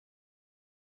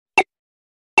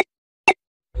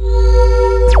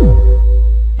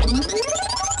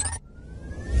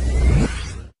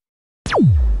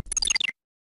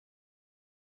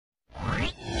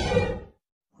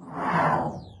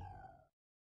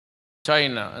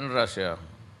China and Russia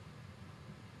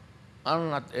are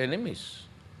not enemies.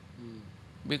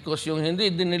 Because yung hindi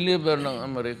dineliver ng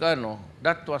Amerikano,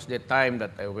 that was the time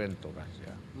that I went to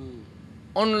Russia.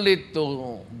 Only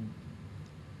to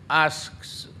ask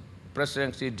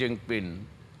President Xi Jinping,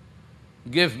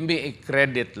 give me a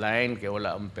credit line kaya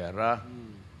wala ang pera.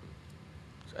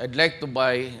 So I'd like to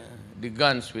buy the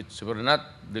guns which were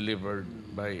not delivered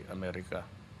by America.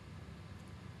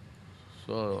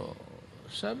 So,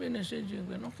 sabi ni Xi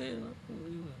Jinping, okay.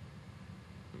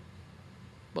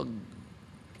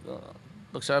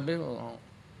 Pag sabi mo,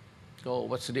 so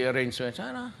what's the arrangement?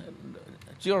 Sana,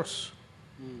 it's yours.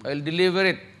 I'll deliver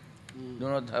it. Do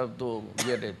not have to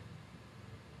get it.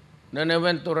 Then I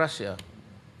went to Russia.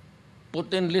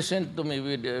 Putin listened to me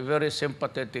with a very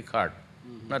sympathetic heart,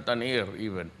 not an ear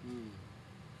even.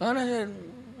 And I said,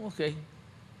 okay.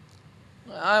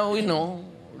 We know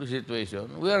the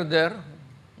situation. We are there.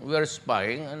 We are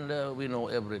spying, and we know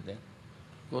everything.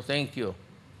 So thank you.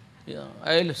 Yeah,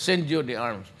 I'll send you the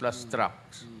arms plus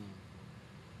trucks.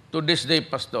 To this day,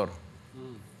 Pastor,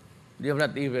 they have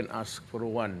not even asked for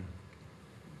one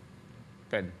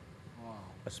pen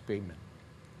as payment.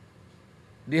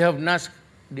 They have not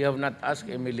asked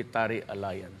a military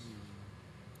alliance.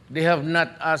 They have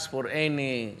not asked for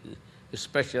any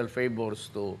special favors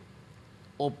to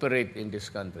operate in this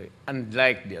country,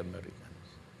 unlike the Americans.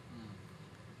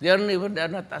 They are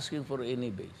not asking for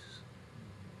any base.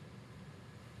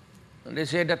 And they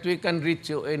say that we can reach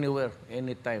you anywhere,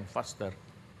 anytime, faster.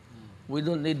 We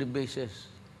don't need the bases.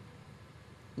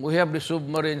 We have the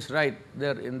submarines right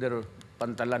there in their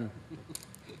pantalan,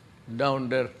 down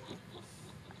there.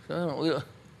 So,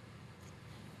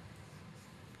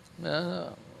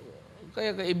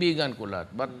 kaya kaibigan ko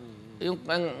lahat. But yung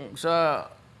sa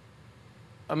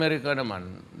Amerika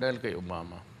naman, dahil kay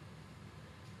Obama,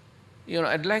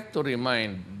 I'd like to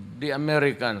remind the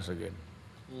Americans again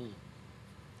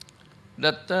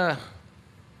that,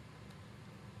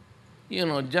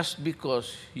 just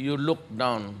because you look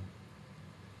down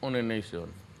on a nation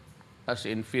as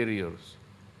inferiors,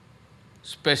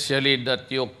 especially that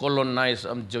you colonized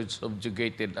and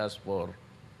subjugated us for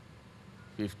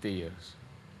 50 years,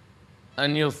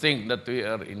 and you think that we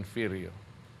are inferior,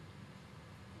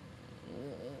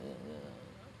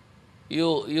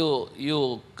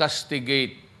 you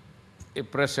castigate a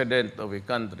president of a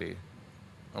country.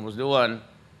 I was the one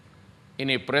in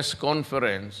a press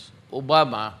conference.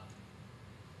 Obama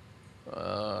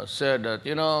said that,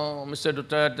 Mr.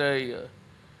 Duterte,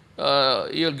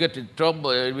 you'll get in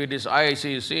trouble with this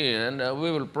ICC and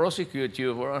we will prosecute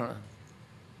you for...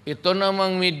 Ito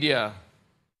namang media,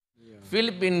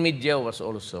 Philippine media was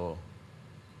also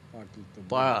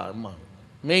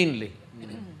mainly.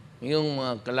 Yung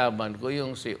mga kalaban ko,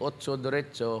 yung si Otso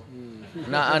deretso,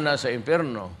 naana sa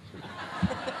impyerno.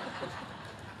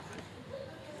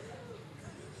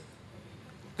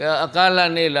 Kaya akala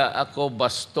nila ako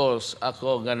bastos,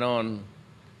 ako ganon.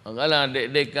 Akala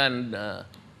they can,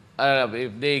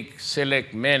 if they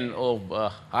select men of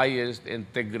highest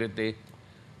integrity,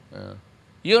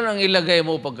 yun ang ilagay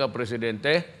mo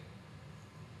pagka-presidente.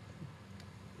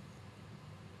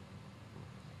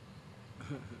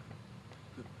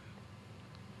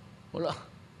 Wala.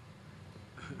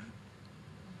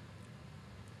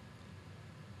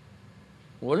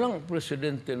 Walang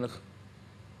presidente na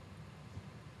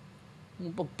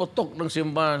pagpatok ng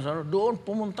simbahan, doon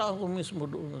pumunta ako mismo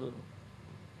doon.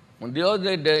 On the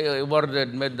other day, I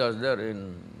awarded medals there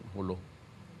in Hulo.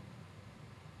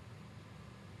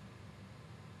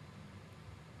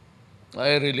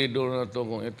 I really don't know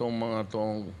kung itong mga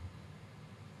itong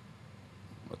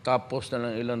tapos na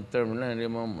lang ilang term na, hindi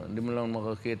mo lang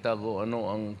makakita ko ano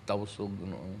ang tausog.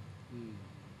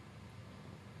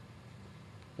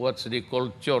 What's the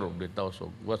culture of the tausog?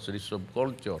 What's the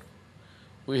subculture?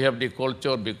 We have the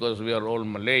culture because we are all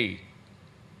Malay.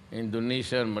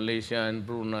 Indonesia, Malaysia, and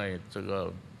Brunei, at saka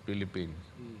Philippines.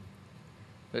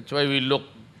 That's why we look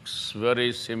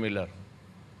very similar.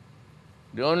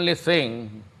 The only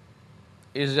thing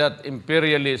is that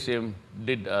imperialism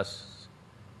did us.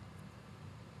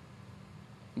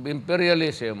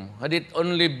 Imperialism, had it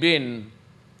only been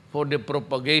for the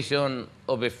propagation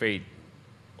of a faith,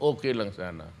 okay lang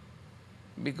sana.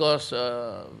 Because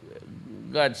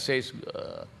God says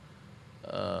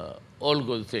all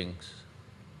good things.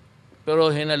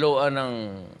 Pero hinaluan ng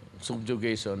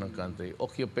subjugation ng country,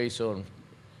 occupation.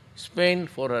 Spain,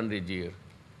 400 years.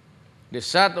 They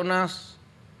sat on us,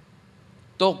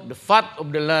 took the fat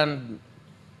of the land,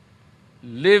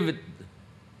 lived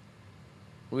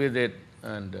with it,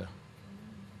 and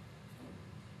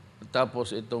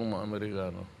tapos itong mga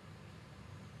Amerikano.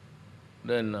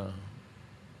 Then,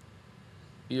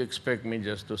 you expect me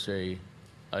just to say,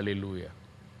 Hallelujah.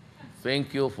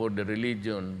 Thank you for the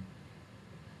religion.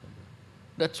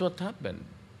 That's what happened.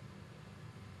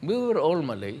 We were all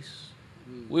Malays.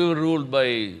 We were ruled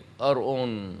by our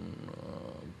own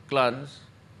clans.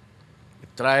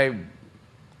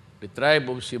 The tribe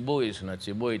of Cebu is not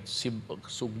Cebu, it's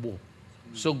Sugbo.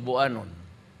 Sugboanon.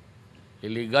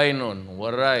 Iligaynon,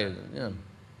 Waray. Yan.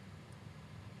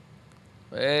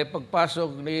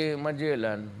 Pagpasok ni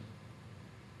Magellan,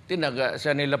 tinaga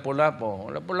siya ni Lapu-Lapu.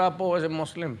 Lapu-Lapu was a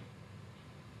Muslim.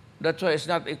 That's why it's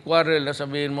not a quarrel na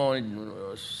sabihin mo.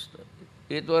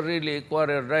 It was really a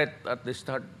quarrel right at the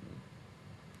start.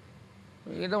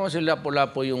 Kita mo si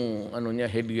Lapu-Lapu yung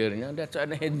headgear niya. That's a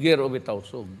headgear of a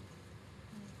tausog.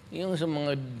 Yung sa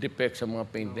mga defects sa mga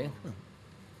painting.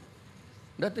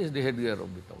 That is the headgear of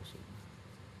the tausog.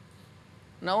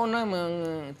 Nauna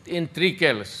in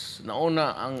trickles,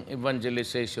 nauna ang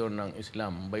evangelization ng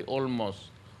Islam by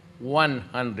almost 100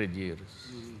 years.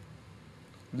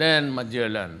 Then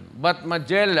Magellan. But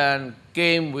Magellan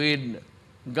came with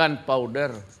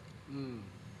gunpowder.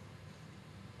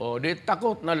 O, di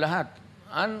takot na lahat.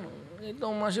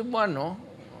 Itong mga Cebuano,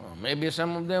 maybe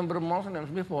some of them were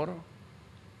Muslims before,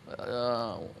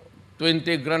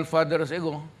 20 grandfathers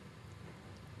ago,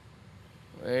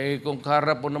 kung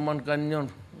karap po naman kanyon,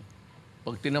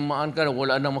 pag tinamaan ka,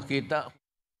 wala na makita.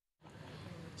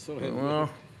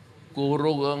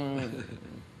 Kurog ang...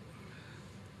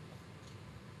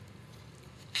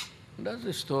 That's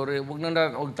the story. Huwag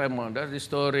tayo mga. That's the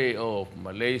story of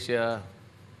Malaysia,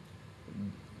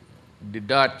 the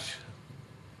Dutch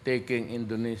taking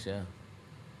Indonesia.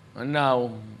 And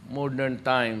now, modern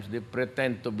times, they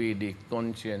pretend to be the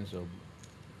conscience of.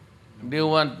 They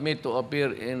want me to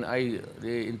appear in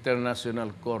the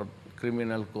International Court,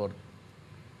 Criminal Court,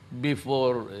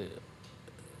 before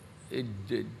a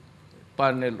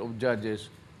panel of judges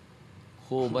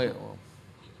who,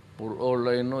 for all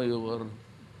I know, you were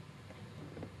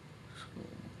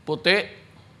puti.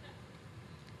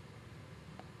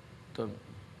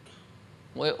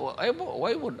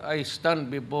 Why would I stand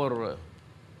before,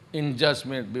 in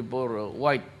judgment, before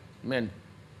white men?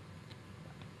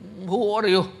 Who are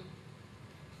you?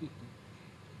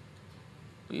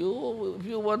 If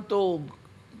you want to,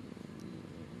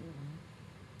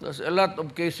 there's a lot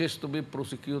of cases to be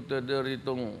prosecuted there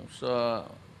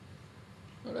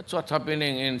that's what's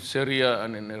happening in Syria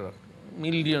and in Iraq.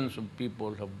 Millions of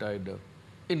people have died there.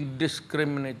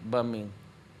 Indiscriminate bombing.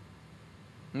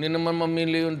 Hindi naman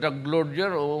mamili yung drug lord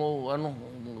dyan o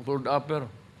Lord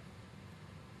Upper.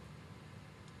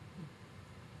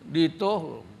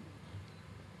 Dito,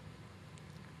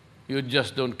 you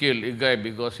just don't kill a guy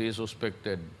because he is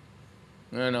suspected.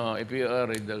 If you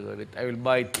are I will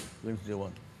bite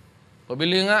you.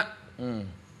 Pabili nga.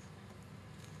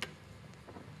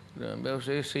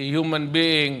 Say human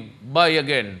being, buy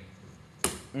again.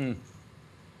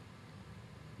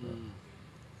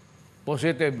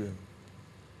 Positive.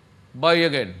 Buy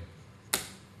again.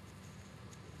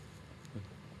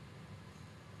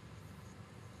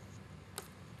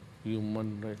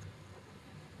 Human right.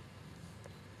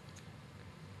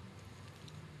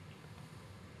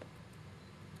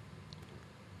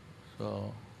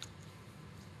 So,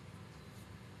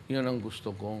 yun ang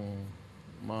gusto kong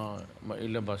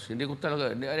mailabas. Hindi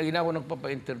ako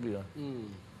nagpapa-interview.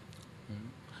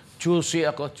 Choosy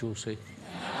ako, choosy.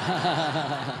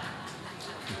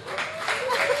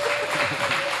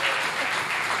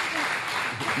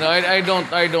 No, I don't,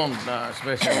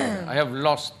 especially. I have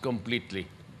lost completely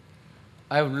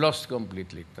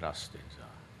trust in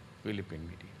Philippine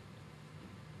media.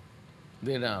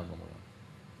 Hindi na ako.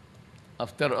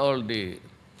 After all the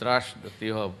trash that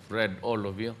you have read, all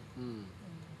of you,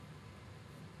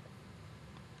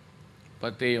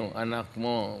 pati yung anak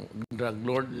mo, drug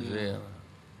lord,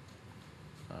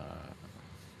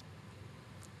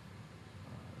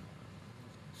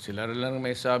 sila lang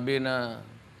may sabi na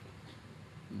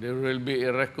there will be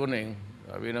a reckoning.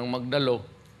 Sabi ng Magdalo,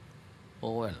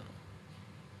 oh well,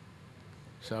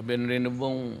 sabi rin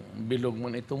bang bilog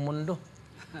man itong mundo.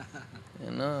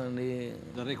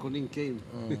 The reckoning came.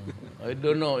 I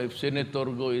don't know if Senator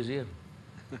Go is here.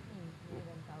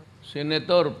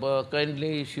 Senator,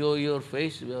 kindly show your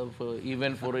face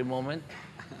even for a moment.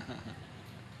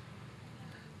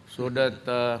 So that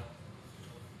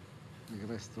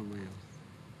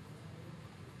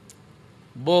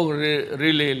Bo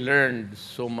really learned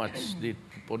so much in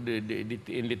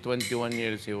the 21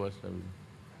 years he was.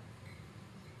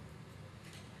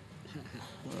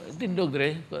 Tindog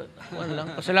rin.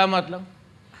 Pasalamat lang.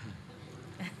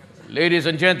 Ladies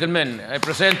and gentlemen, I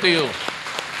present to you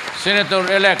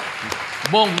Senator-elect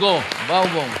Bongo.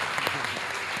 Baobong.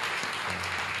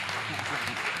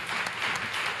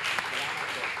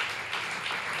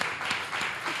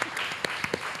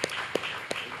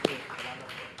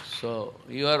 So,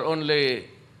 you are only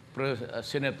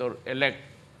senator-elect,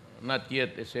 not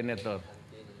yet a senator.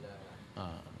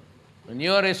 When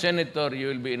you are a senator, you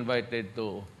will be invited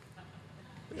to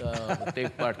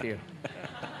take part here.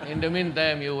 In the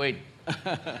meantime, you wait.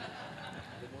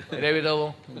 Ready daw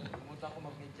mo?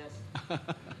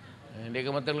 Hindi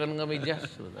ka matagal ng medyas.